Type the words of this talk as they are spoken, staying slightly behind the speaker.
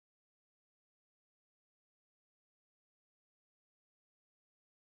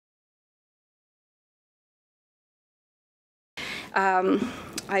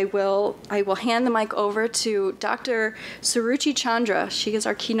I will hand the mic over to Dr. Suruchi Chandra. She is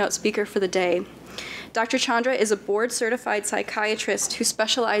our keynote speaker for the day. Dr. Chandra is a board-certified psychiatrist who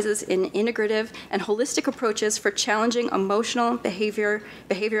specializes in integrative and holistic approaches for challenging emotional,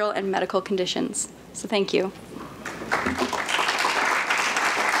 behavioral, and medical conditions. So thank you.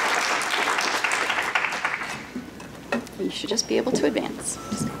 You should just be able to advance.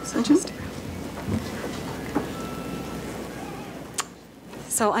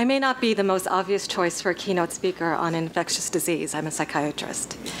 So I may not be the most obvious choice for a keynote speaker on infectious disease. I'm a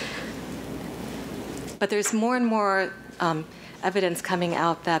psychiatrist. But there's more and more evidence coming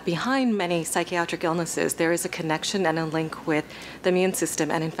out that behind many psychiatric illnesses, there is a connection and a link with the immune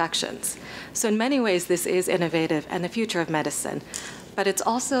system and infections. So in many ways, this is innovative and the future of medicine. But it's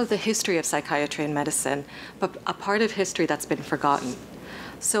also the history of psychiatry and medicine, but a part of history that's been forgotten.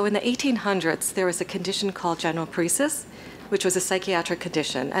 So in the 1800s, there was a condition called general paresis, which was a psychiatric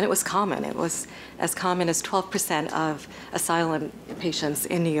condition, and it was common. It was as common as 12% of asylum patients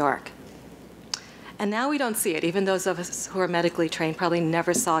in New York. And now we don't see it. Even those of us who are medically trained probably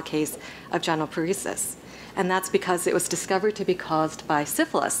never saw a case of general paresis. And that's because it was discovered to be caused by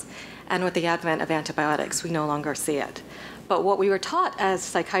syphilis. And with the advent of antibiotics, we no longer see it. But what we were taught as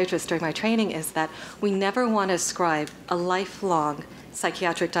psychiatrists during my training is that we never want to ascribe a lifelong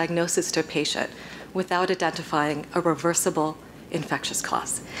psychiatric diagnosis to a patient without identifying a reversible infectious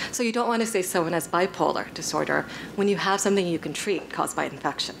cause. So you don't want to say someone has bipolar disorder when you have something you can treat caused by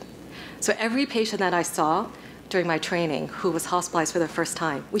infection. So every patient that I saw during my training who was hospitalized for the first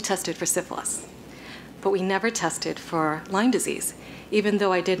time, we tested for syphilis. But we never tested for Lyme disease, even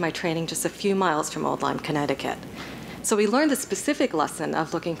though I did my training just a few miles from Old Lyme, Connecticut. So we learned the specific lesson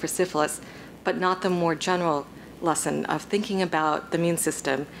of looking for syphilis, but not the more general lesson of thinking about the immune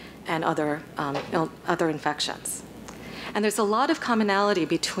system and other infections. And there's a lot of commonality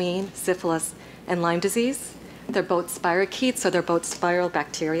between syphilis and Lyme disease. They're both spirochetes, so they're both spiral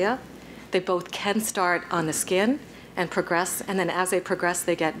bacteria. They both can start on the skin and progress, and then as they progress,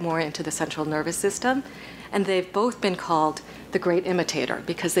 they get more into the central nervous system. And they've both been called the great imitator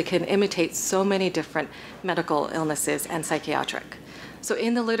because they can imitate so many different medical illnesses and psychiatric. So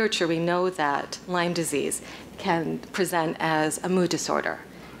in the literature, we know that Lyme disease can present as a mood disorder,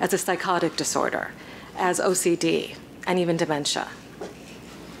 as a psychotic disorder, as OCD, and even dementia.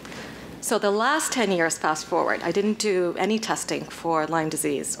 So the last 10 years, fast forward, I didn't do any testing for Lyme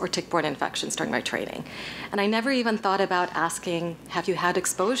disease or tick-borne infections during my training. And I never even thought about asking, have you had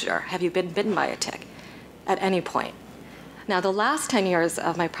exposure? Have you been bitten by a tick at any point? Now, the last 10 years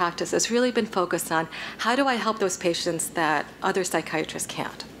of my practice has really been focused on how do I help those patients that other psychiatrists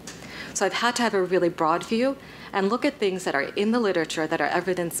can't? So I've had to have a really broad view and look at things that are in the literature that are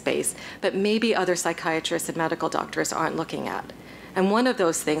evidence-based, but maybe other psychiatrists and medical doctors aren't looking at. And one of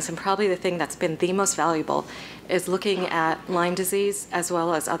those things, and probably the thing that's been the most valuable, is looking at Lyme disease as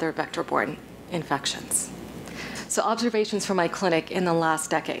well as other vector-borne infections. So observations from my clinic in the last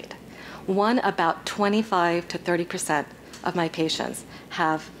decade. One, about 25 to 30% of my patients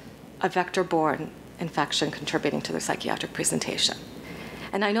have a vector-borne infection contributing to their psychiatric presentation.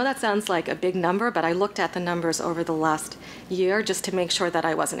 And I know that sounds like a big number, but I looked at the numbers over the last year just to make sure that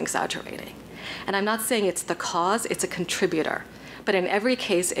I wasn't exaggerating. And I'm not saying it's the cause, it's a contributor. But in every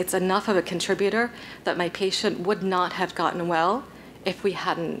case, it's enough of a contributor that my patient would not have gotten well if we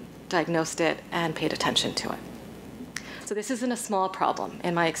hadn't diagnosed it and paid attention to it. So this isn't a small problem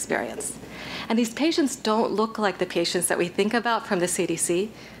in my experience. And these patients don't look like the patients that we think about from the CDC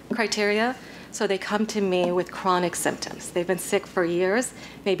criteria. So they come to me with chronic symptoms. They've been sick for years,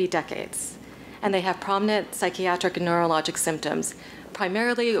 maybe decades. And they have prominent psychiatric and neurologic symptoms,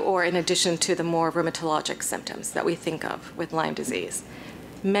 primarily or in addition to the more rheumatologic symptoms that we think of with Lyme disease.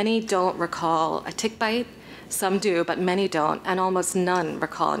 Many don't recall a tick bite. Some do, but many don't, and almost none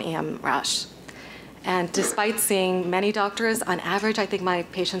recall an EM rash. And despite seeing many doctors, on average, I think my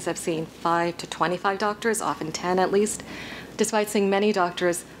patients have seen 5 to 25 doctors, often 10 at least. Despite seeing many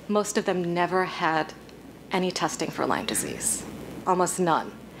doctors, most of them never had any testing for Lyme disease, almost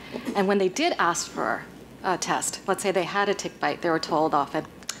none. And when they did ask for a test, let's say they had a tick bite, they were told often,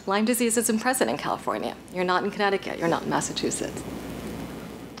 Lyme disease isn't present in California. You're not in Connecticut, you're not in Massachusetts.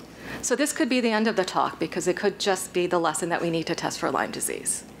 So this could be the end of the talk because it could just be the lesson that we need to test for Lyme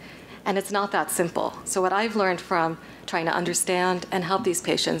disease. And it's not that simple. So what I've learned from trying to understand and help these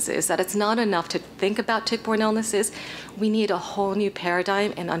patients is that it's not enough to think about tick-borne illnesses. We need a whole new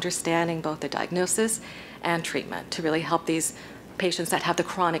paradigm in understanding both the diagnosis and treatment to really help these patients that have the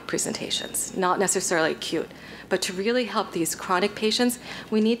chronic presentations, not necessarily acute. But to really help these chronic patients,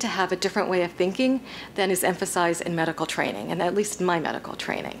 we need to have a different way of thinking than is emphasized in medical training, and at least in my medical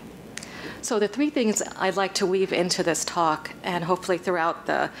training. So the three things I'd like to weave into this talk, and hopefully throughout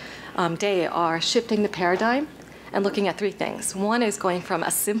the day, are shifting the paradigm and looking at three things. One is going from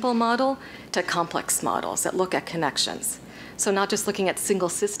a simple model to complex models that look at connections. So not just looking at single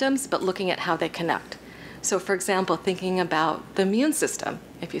systems, but looking at how they connect. So for example, thinking about the immune system,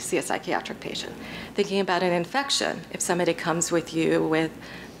 if you see a psychiatric patient, thinking about an infection, if somebody comes with you with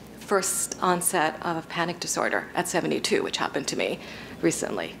first onset of panic disorder at 72, which happened to me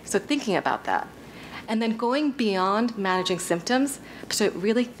recently. So thinking about that. And then going beyond managing symptoms to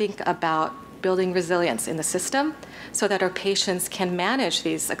really think about building resilience in the system so that our patients can manage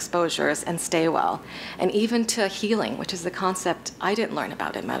these exposures and stay well. And even to healing, which is the concept I didn't learn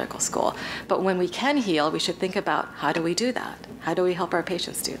about in medical school. But when we can heal, we should think about how do we do that? How do we help our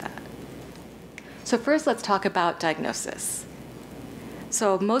patients do that? So first, let's talk about diagnosis.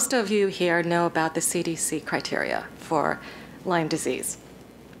 So most of you here know about the CDC criteria for Lyme disease.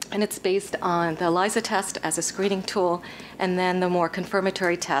 And it's based on the ELISA test as a screening tool, and then the more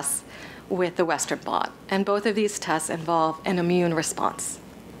confirmatory tests with the Western blot. And both of these tests involve an immune response.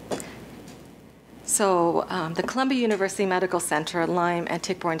 So the Columbia University Medical Center Lyme and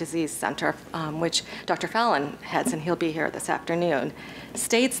Tick-Borne Disease Center, which Dr. Fallon heads, and he'll be here this afternoon,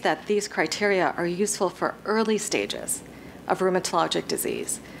 states that these criteria are useful for early stages of rheumatologic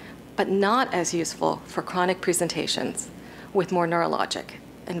disease, but not as useful for chronic presentations with more neurologic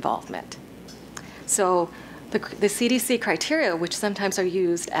involvement. So the CDC criteria, which sometimes are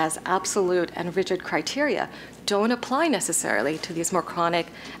used as absolute and rigid criteria, don't apply necessarily to these more chronic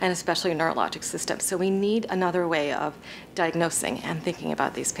and especially neurologic systems. So we need another way of diagnosing and thinking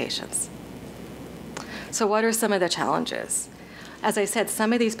about these patients. So what are some of the challenges? As I said,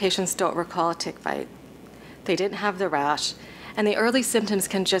 some of these patients don't recall a tick bite. They didn't have the rash. And the early symptoms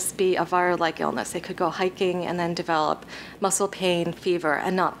can just be a viral-like illness. They could go hiking and then develop muscle pain, fever,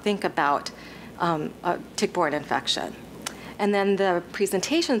 and not think about a tick-borne infection. And then the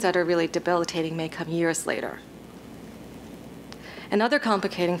presentations that are really debilitating may come years later. Another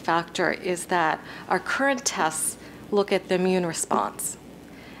complicating factor is that our current tests look at the immune response.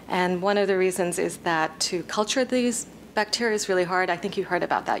 And one of the reasons is that to culture these bacteria is really hard. I think you heard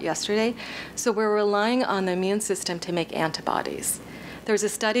about that yesterday. So we're relying on the immune system to make antibodies. There was a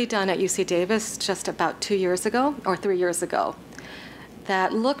study done at UC Davis just about 2 years ago, or 3 years ago,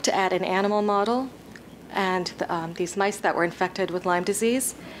 that looked at an animal model and these mice that were infected with Lyme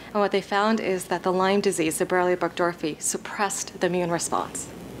disease. And what they found is that the Lyme disease, the Borrelia burgdorferi, suppressed the immune response.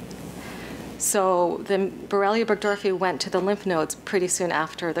 So the Borrelia burgdorferi went to the lymph nodes pretty soon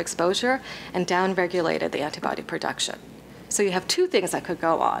after the exposure and downregulated the antibody production. So you have two things that could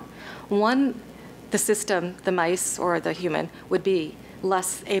go on. One, the system, the mice or the human, would be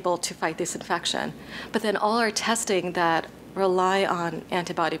less able to fight this infection. But then all our testing that rely on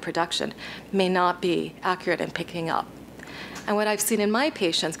antibody production may not be accurate in picking up. And what I've seen in my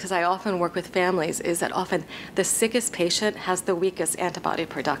patients, because I often work with families, is that often the sickest patient has the weakest antibody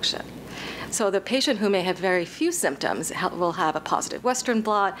production. So the patient who may have very few symptoms will have a positive Western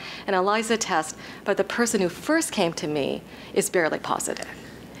blot, an ELISA test, but the person who first came to me is barely positive.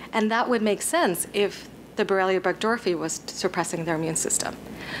 And that would make sense if the Borrelia burgdorferi was suppressing their immune system.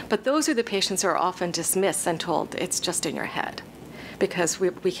 But those are the patients who are often dismissed and told it's just in your head because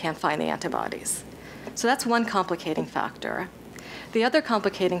we can't find the antibodies. So that's one complicating factor. The other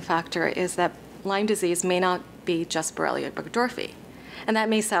complicating factor is that Lyme disease may not be just Borrelia burgdorferi. And that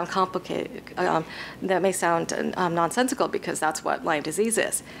may sound complicated, that may sound nonsensical because that's what Lyme disease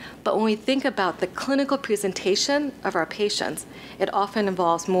is. But when we think about the clinical presentation of our patients, it often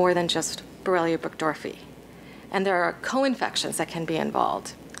involves more than just Borrelia burgdorferi. And there are co-infections that can be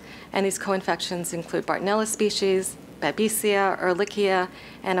involved. And these co-infections include Bartonella species, Babesia, Ehrlichia,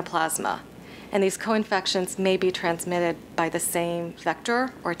 Anaplasma. And these co-infections may be transmitted by the same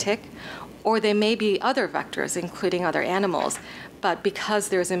vector or tick, or they may be other vectors, including other animals. But because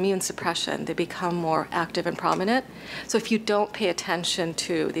there's immune suppression, they become more active and prominent. So if you don't pay attention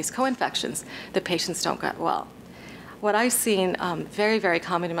to these co-infections, the patients don't get well. What I've seen very, very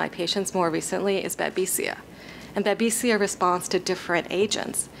common in my patients more recently is Babesia. And Babesia responds to different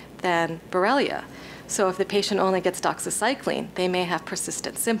agents than Borrelia. So if the patient only gets doxycycline, they may have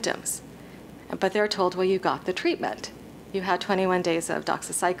persistent symptoms. But they're told, well, you got the treatment. You had 21 days of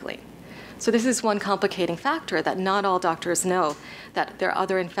doxycycline. So this is one complicating factor that not all doctors know, that there are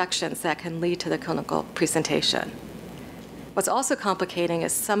other infections that can lead to the clinical presentation. What's also complicating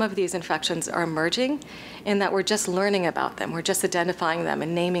is some of these infections are emerging in that we're just learning about them. We're just identifying them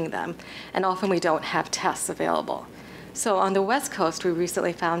and naming them, and often we don't have tests available. So on the West Coast, we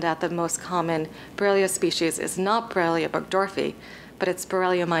recently found out the most common Borrelia species is not Borrelia burgdorferi, but it's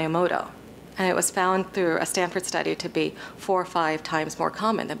Borrelia miyamotoi. And it was found through a Stanford study to be 4 or 5 times more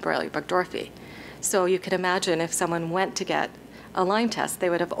common than Borrelia burgdorferi. So you could imagine if someone went to get a Lyme test, they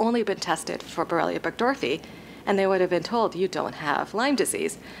would have only been tested for Borrelia burgdorferi, and they would have been told, you don't have Lyme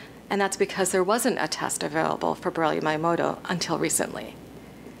disease. And that's because there wasn't a test available for Borrelia miyamotoi until recently.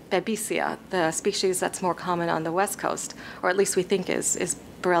 Babesia, the species that's more common on the West Coast, or at least we think is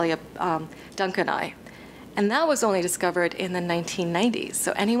Borrelia duncani. And that was only discovered in the 1990s.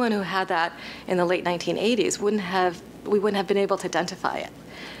 So anyone who had that in the late 1980s we wouldn't have been able to identify it.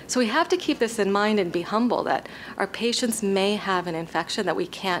 So we have to keep this in mind and be humble that our patients may have an infection that we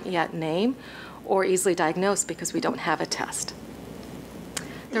can't yet name or easily diagnose because we don't have a test.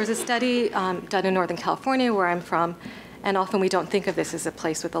 There was a study done in Northern California, where I'm from, and often we don't think of this as a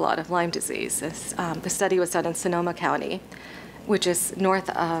place with a lot of Lyme disease. The study was done in Sonoma County, which is north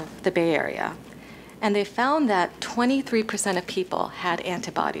of the Bay Area. And they found that 23% of people had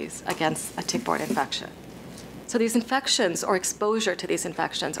antibodies against a tick-borne infection. So these infections or exposure to these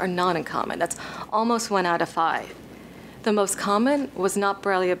infections are not uncommon. That's almost 1 out of 5. The most common was not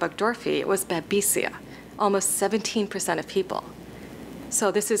Borrelia burgdorferi, it was Babesia, almost 17% of people. So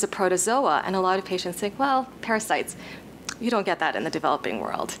this is a protozoa, and a lot of patients think, well, parasites, you don't get that in the developing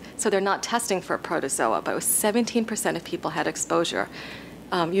world. So they're not testing for a protozoa, but it was 17% of people had exposure.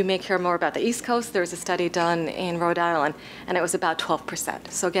 You may hear more about the East Coast. There was a study done in Rhode Island, and it was about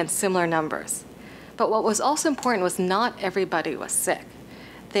 12%. So again, similar numbers. But what was also important was not everybody was sick.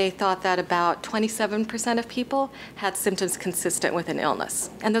 They thought that about 27% of people had symptoms consistent with an illness.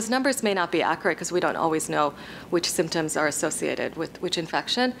 And those numbers may not be accurate because we don't always know which symptoms are associated with which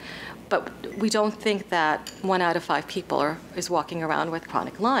infection. But we don't think that 1 out of 5 people is walking around with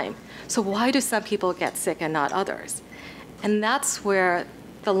chronic Lyme. So why do some people get sick and not others? And that's where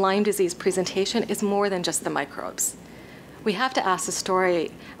the Lyme disease presentation is more than just the microbes. We have to ask the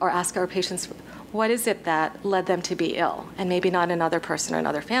story or ask our patients, what is it that led them to be ill, and maybe not another person or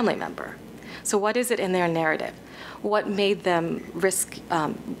another family member? So what is it in their narrative? What made them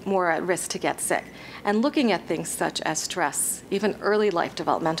more at risk to get sick? And looking at things such as stress, even early life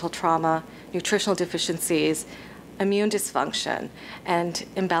developmental trauma, nutritional deficiencies, immune dysfunction, and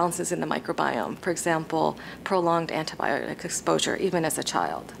imbalances in the microbiome. For example, prolonged antibiotic exposure, even as a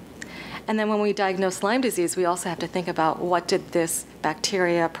child. And then when we diagnose Lyme disease, we also have to think about what did this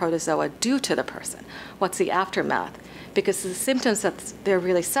bacteria, protozoa do to the person? What's the aftermath? Because the symptoms that they're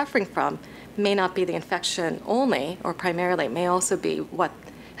really suffering from may not be the infection only, or primarily, it may also be what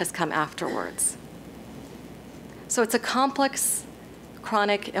has come afterwards. So it's a complex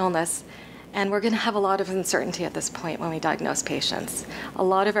chronic illness, and we're going to have a lot of uncertainty at this point when we diagnose patients. A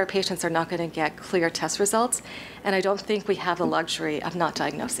lot of our patients are not going to get clear test results, and I don't think we have the luxury of not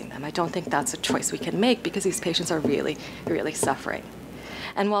diagnosing them. I don't think that's a choice we can make because these patients are really, really suffering.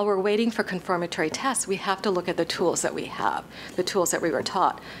 And while we're waiting for confirmatory tests, we have to look at the tools that we have, the tools that we were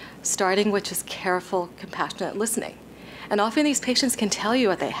taught, starting with just careful, compassionate listening. And often these patients can tell you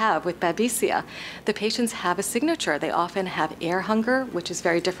what they have. With Babesia, the patients have a signature. They often have air hunger, which is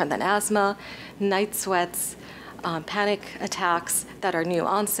very different than asthma, night sweats, panic attacks that are new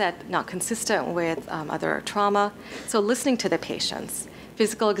onset, not consistent with other trauma. So listening to the patients.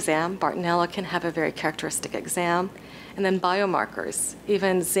 Physical exam, Bartonella can have a very characteristic exam. And then biomarkers.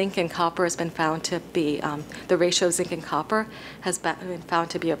 Even zinc and copper has been found to be, the ratio of zinc and copper has been found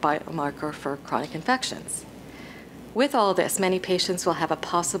to be a biomarker for chronic infections. With all this, many patients will have a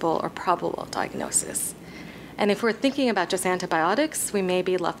possible or probable diagnosis. And if we're thinking about just antibiotics, we may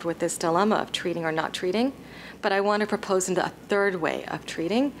be left with this dilemma of treating or not treating. But I want to propose a third way of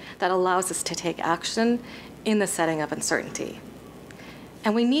treating that allows us to take action in the setting of uncertainty.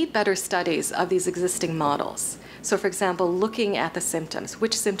 And we need better studies of these existing models. So for example, looking at the symptoms,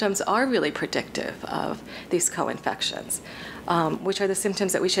 which symptoms are really predictive of these co-infections, which are the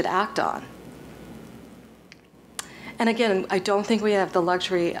symptoms that we should act on. And again, I don't think we have the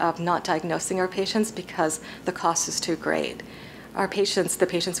luxury of not diagnosing our patients because the cost is too great. Our patients, the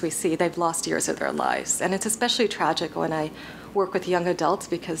patients we see, they've lost years of their lives. And it's especially tragic when I work with young adults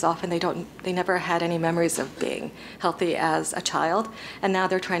because often they never had any memories of being healthy as a child. And now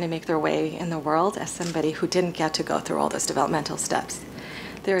they're trying to make their way in the world as somebody who didn't get to go through all those developmental steps.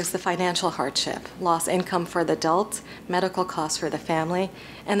 There's the financial hardship, lost income for the adult, medical costs for the family,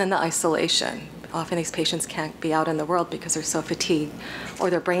 and then the isolation. Often these patients can't be out in the world because they're so fatigued or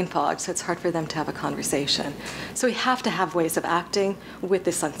they're brain fogged, so it's hard for them to have a conversation. So we have to have ways of acting with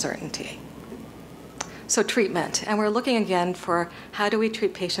this uncertainty. So treatment, and we're looking again for how do we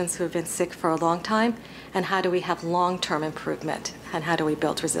treat patients who have been sick for a long time, and how do we have long-term improvement, and how do we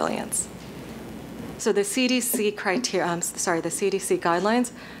build resilience. So the CDC the CDC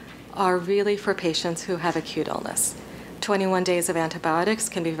guidelines are really for patients who have acute illness. 21 days of antibiotics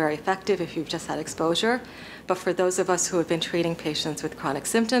can be very effective if you've just had exposure, but for those of us who have been treating patients with chronic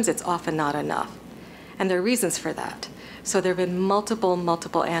symptoms, it's often not enough. And there are reasons for that. So there have been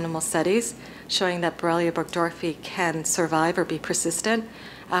multiple animal studies showing that Borrelia burgdorferi can survive or be persistent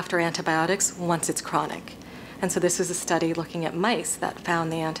after antibiotics once it's chronic. And so this was a study looking at mice that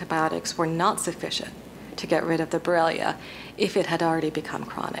found the antibiotics were not sufficient to get rid of the Borrelia if it had already become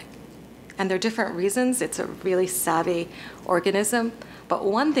chronic. And there are different reasons. It's a really savvy organism. But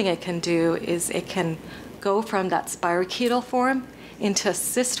one thing it can do is it can go from that spirochetal form into a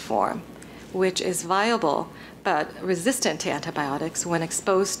cyst form, which is viable but resistant to antibiotics when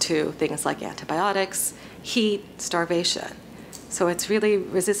exposed to things like antibiotics, heat, starvation. So it's really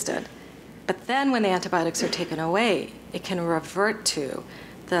resistant. But then when the antibiotics are taken away, it can revert to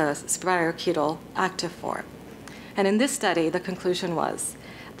the spirochetal active form. And in this study, the conclusion was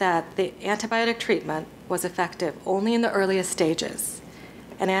that the antibiotic treatment was effective only in the earliest stages.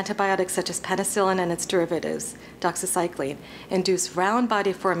 And antibiotics such as penicillin and its derivatives, doxycycline, induce round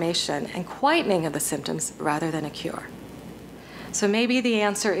body formation and quietening of the symptoms rather than a cure. So maybe the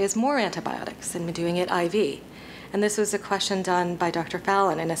answer is more antibiotics and doing it IV. And this was a question done by Dr.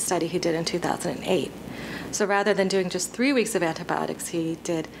 Fallon in a study he did in 2008. So rather than doing just 3 weeks of antibiotics, he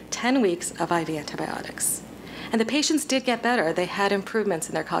did 10 weeks of IV antibiotics. And the patients did get better. They had improvements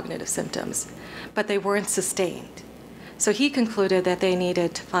in their cognitive symptoms, but they weren't sustained. So he concluded that they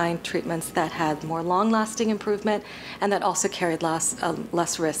needed to find treatments that had more long-lasting improvement and that also carried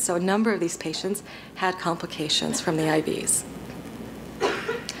less risk. So a number of these patients had complications from the IVs.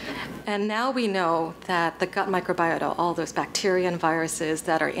 And now we know that the gut microbiota, all those bacteria and viruses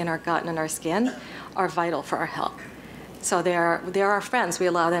that are in our gut and in our skin, are vital for our health. So they're our friends. We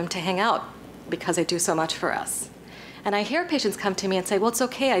allow them to hang out because they do so much for us. And I hear patients come to me and say, well, it's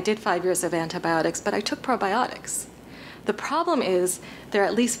okay, I did 5 years of antibiotics, but I took probiotics. The problem is there are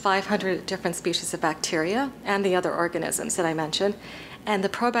at least 500 different species of bacteria and the other organisms that I mentioned, and the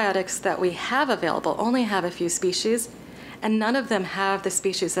probiotics that we have available only have a few species, and none of them have the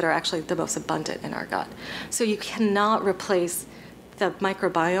species that are actually the most abundant in our gut. So you cannot replace the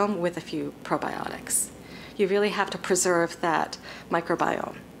microbiome with a few probiotics. You really have to preserve that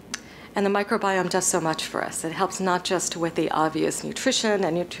microbiome. And the microbiome does so much for us. It helps not just with the obvious nutrition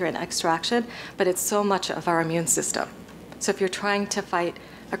and nutrient extraction, but it's so much of our immune system. So if you're trying to fight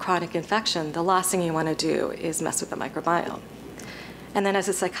a chronic infection, the last thing you want to do is mess with the microbiome. And then as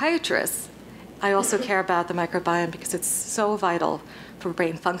a psychiatrist, I also care about the microbiome because it's so vital for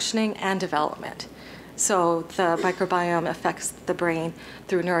brain functioning and development. So the microbiome affects the brain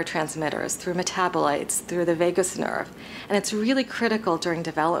through neurotransmitters, through metabolites, through the vagus nerve. And it's really critical during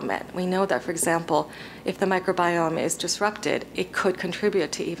development. We know that, for example, if the microbiome is disrupted, it could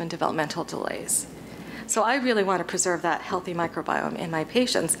contribute to even developmental delays. So I really want to preserve that healthy microbiome in my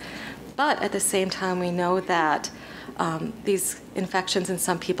patients. But at the same time, we know that these infections in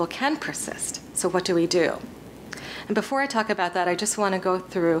some people can persist. So what do we do? And before I talk about that, I just want to go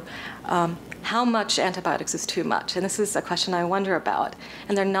through how much antibiotics is too much. And this is a question I wonder about.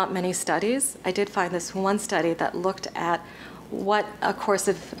 And there are not many studies. I did find this one study that looked at what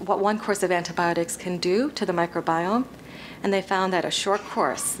one course of antibiotics can do to the microbiome. And they found that a short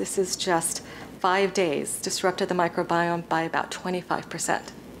course, this is just 5 days, disrupted the microbiome by about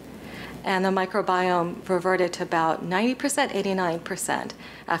 25%. And the microbiome reverted to about 90%, 89%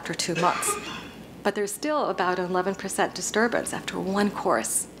 after 2 months. But there's still about 11% disturbance after one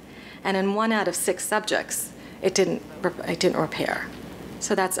course. And in 1 out of 6 subjects, it didn't repair.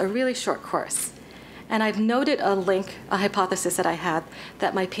 So that's a really short course. And I've noted a hypothesis that I had,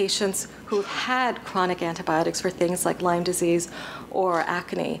 that my patients who had chronic antibiotics for things like Lyme disease or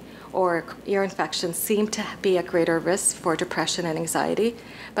acne or ear infections seem to be at greater risk for depression and anxiety.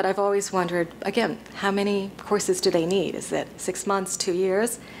 But I've always wondered, again, how many courses do they need? Is it 6 months, 2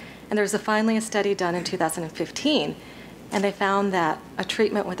 years? And there was finally a study done in 2015, and they found that a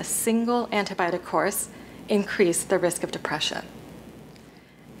treatment with a single antibiotic course increased the risk of depression.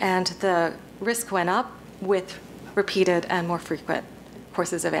 And the risk went up with repeated and more frequent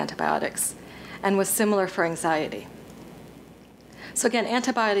courses of antibiotics, and was similar for anxiety. So again,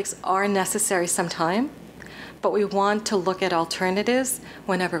 antibiotics are necessary sometime, but we want to look at alternatives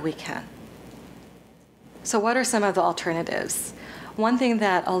whenever we can. So what are some of the alternatives? One thing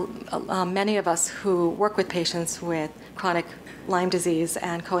that many of us who work with patients with chronic Lyme disease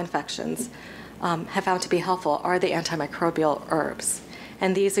and co-infections have found to be helpful are the antimicrobial herbs.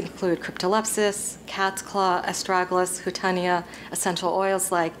 And these include cryptolepis, cat's claw, astragalus, hutania, essential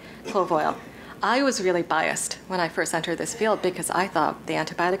oils like clove oil. I was really biased when I first entered this field because I thought the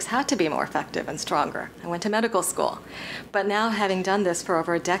antibiotics had to be more effective and stronger. I went to medical school. But now, having done this for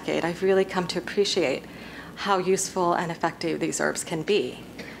over a decade, I've really come to appreciate how useful and effective these herbs can be.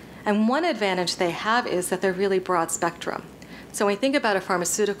 And one advantage they have is that they're really broad spectrum. So when we think about a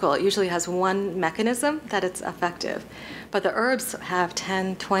pharmaceutical, it usually has one mechanism that it's effective. But the herbs have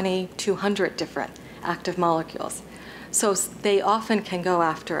 10, 20, 200 different active molecules. So they often can go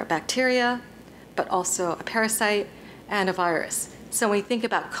after a bacteria, but also a parasite and a virus. So when we think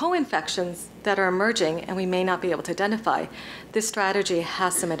about co-infections that are emerging and we may not be able to identify, this strategy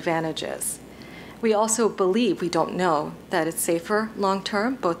has some advantages. We also believe, we don't know, that it's safer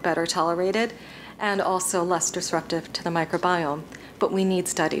long-term, both better tolerated and also less disruptive to the microbiome, but we need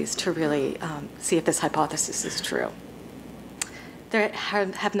studies to really see if this hypothesis is true. There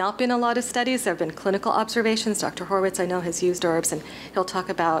have not been a lot of studies. There have been clinical observations. Dr. Horowitz, I know, has used herbs, and he'll talk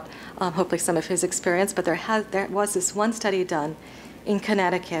about hopefully some of his experience, but there was this one study done in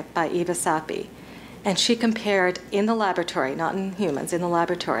Connecticut by Eva Sappi, and she compared in the laboratory, not in humans, in the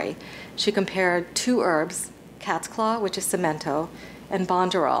laboratory, she compared two herbs, cat's claw, which is cemento, and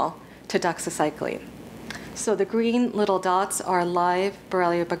bonderol, to doxycycline. So the green little dots are live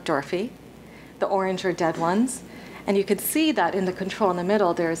Borrelia burgdorferi. The orange are dead ones. And you can see that in the control in the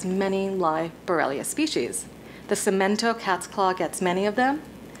middle, there's many live Borrelia species. The cemento cat's claw gets many of them,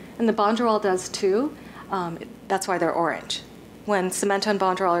 and the bonderol does too. That's why they're orange. When cemento and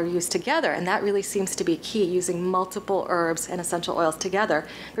bonderol are used together, and that really seems to be key, using multiple herbs and essential oils together,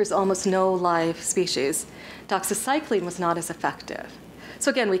 there's almost no live species. Doxycycline was not as effective. So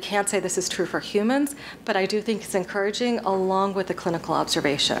again, we can't say this is true for humans, but I do think it's encouraging along with the clinical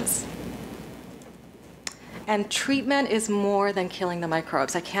observations. And treatment is more than killing the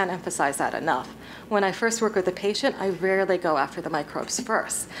microbes. I can't emphasize that enough. When I first work with a patient, I rarely go after the microbes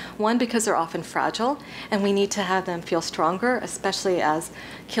first. One, because they're often fragile, and we need to have them feel stronger, especially as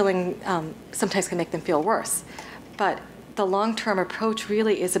killing sometimes can make them feel worse. But the long-term approach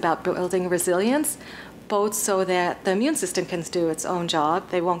really is about building resilience, both so that the immune system can do its own job,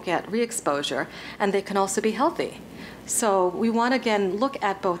 they won't get re-exposure, and they can also be healthy. So we want to, again, look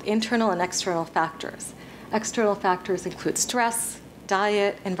at both internal and external factors. External factors include stress,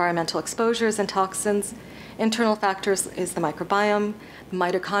 diet, environmental exposures, and toxins. Internal factors is the microbiome,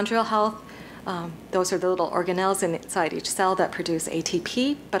 mitochondrial health. Those are the little organelles inside each cell that produce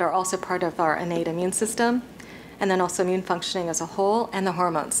ATP, but are also part of our innate immune system. And then also immune functioning as a whole, and the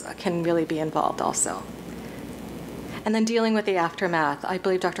hormones can really be involved also. And then dealing with the aftermath. I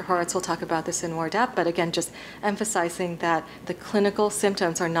believe Dr. Horowitz will talk about this in more depth, but again, just emphasizing that the clinical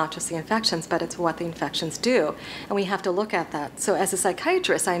symptoms are not just the infections, but it's what the infections do. And we have to look at that. So as a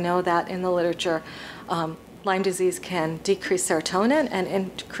psychiatrist, I know that in the literature, Lyme disease can decrease serotonin and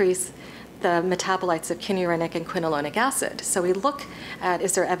increase the metabolites of quinurenic and quinolonic acid. So we look at,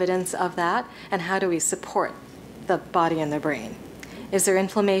 is there evidence of that, and how do we support the body and the brain? Is there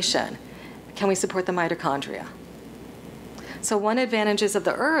inflammation? Can we support the mitochondria? So one advantage of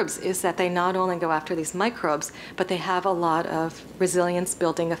the herbs is that they not only go after these microbes, but they have a lot of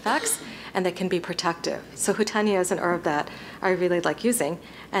resilience-building effects, and they can be protective. So hutania is an herb that I really like using,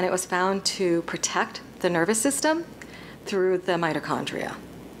 and it was found to protect the nervous system through the mitochondria.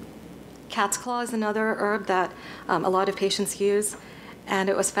 Cat's claw is another herb that a lot of patients use, and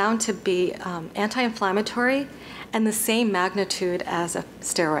it was found to be anti-inflammatory and the same magnitude as a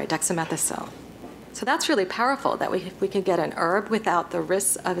steroid, dexamethasone. So that's really powerful, that we can get an herb without the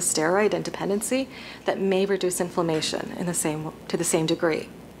risks of a steroid and dependency that may reduce inflammation to the same degree.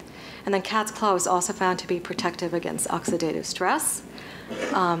 And then cat's claw is also found to be protective against oxidative stress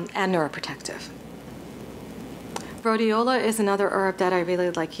and neuroprotective. Rhodiola is another herb that I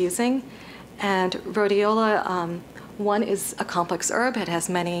really like using. And rhodiola, one is a complex herb. It has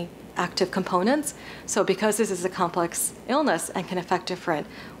many active components. So because this is a complex illness and can affect different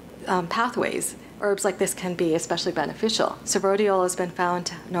pathways, herbs like this can be especially beneficial. So rhodiola has been found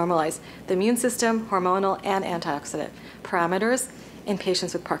to normalize the immune system, hormonal, and antioxidant parameters in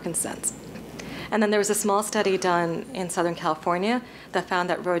patients with Parkinson's. And then there was a small study done in Southern California that found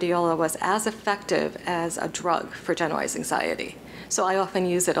that rhodiola was as effective as a drug for generalized anxiety. So I often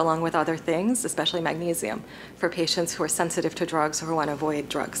use it along with other things, especially magnesium, for patients who are sensitive to drugs or who want to avoid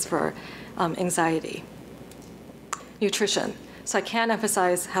drugs for anxiety. Nutrition. So I can't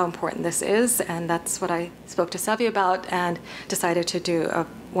emphasize how important this is, and that's what I spoke to Sevi about and decided to do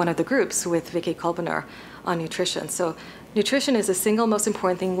one of the groups with Vicky Kolbener on nutrition. So nutrition is the single most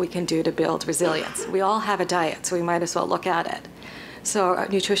important thing we can do to build resilience. We all have a diet, so we might as well look at it. So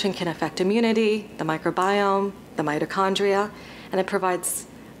nutrition can affect immunity, the microbiome, the mitochondria, and it provides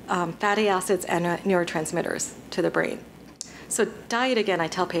fatty acids and neurotransmitters to the brain. So diet, again, I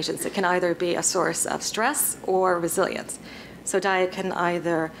tell patients, it can either be a source of stress or resilience. So diet can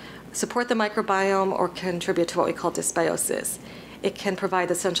either support the microbiome or contribute to what we call dysbiosis. It can provide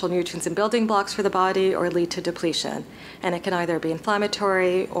the essential nutrients and building blocks for the body or lead to depletion. And it can either be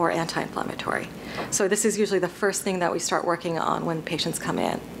inflammatory or anti-inflammatory. So this is usually the first thing that we start working on when patients come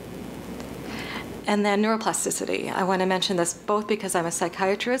in. And then neuroplasticity. I want to mention this both because I'm a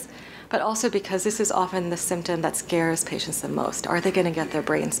psychiatrist, but also because this is often the symptom that scares patients the most. Are they going to get their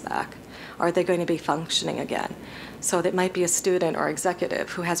brains back? Are they going to be functioning again? So it might be a student or executive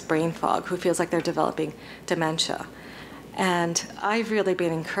who has brain fog, who feels like they're developing dementia. And I've really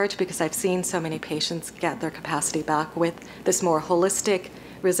been encouraged because I've seen so many patients get their capacity back with this more holistic,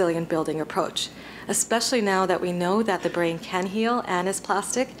 resilient building approach, especially now that we know that the brain can heal and is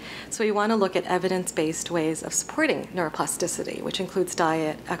plastic. So we want to look at evidence-based ways of supporting neuroplasticity, which includes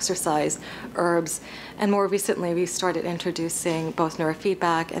diet, exercise, herbs, and more recently we started introducing both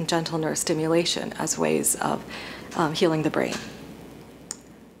neurofeedback and gentle neurostimulation as ways of healing the brain.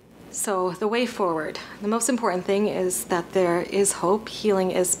 So the way forward, the most important thing is that there is hope.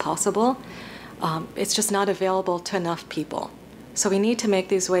 Healing is possible. It's just not available to enough people. So we need to make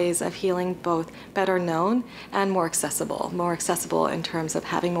these ways of healing both better known and more accessible in terms of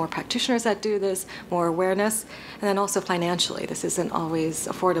having more practitioners that do this, more awareness, and then also financially. This isn't always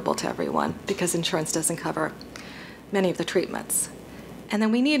affordable to everyone because insurance doesn't cover many of the treatments. And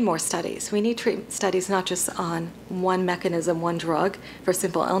then we need more studies. We need studies not just on one mechanism, one drug for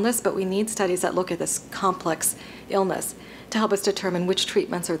simple illness, but we need studies that look at this complex illness to help us determine which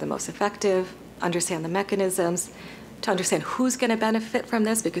treatments are the most effective, understand the mechanisms, to understand who's going to benefit from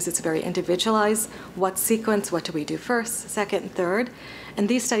this because it's very individualized. What sequence, what do we do first, second, and third? And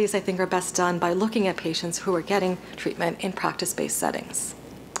these studies, I think, are best done by looking at patients who are getting treatment in practice-based settings.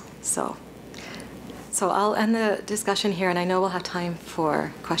 So I'll end the discussion here, and I know we'll have time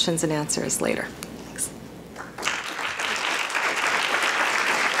for questions and answers later.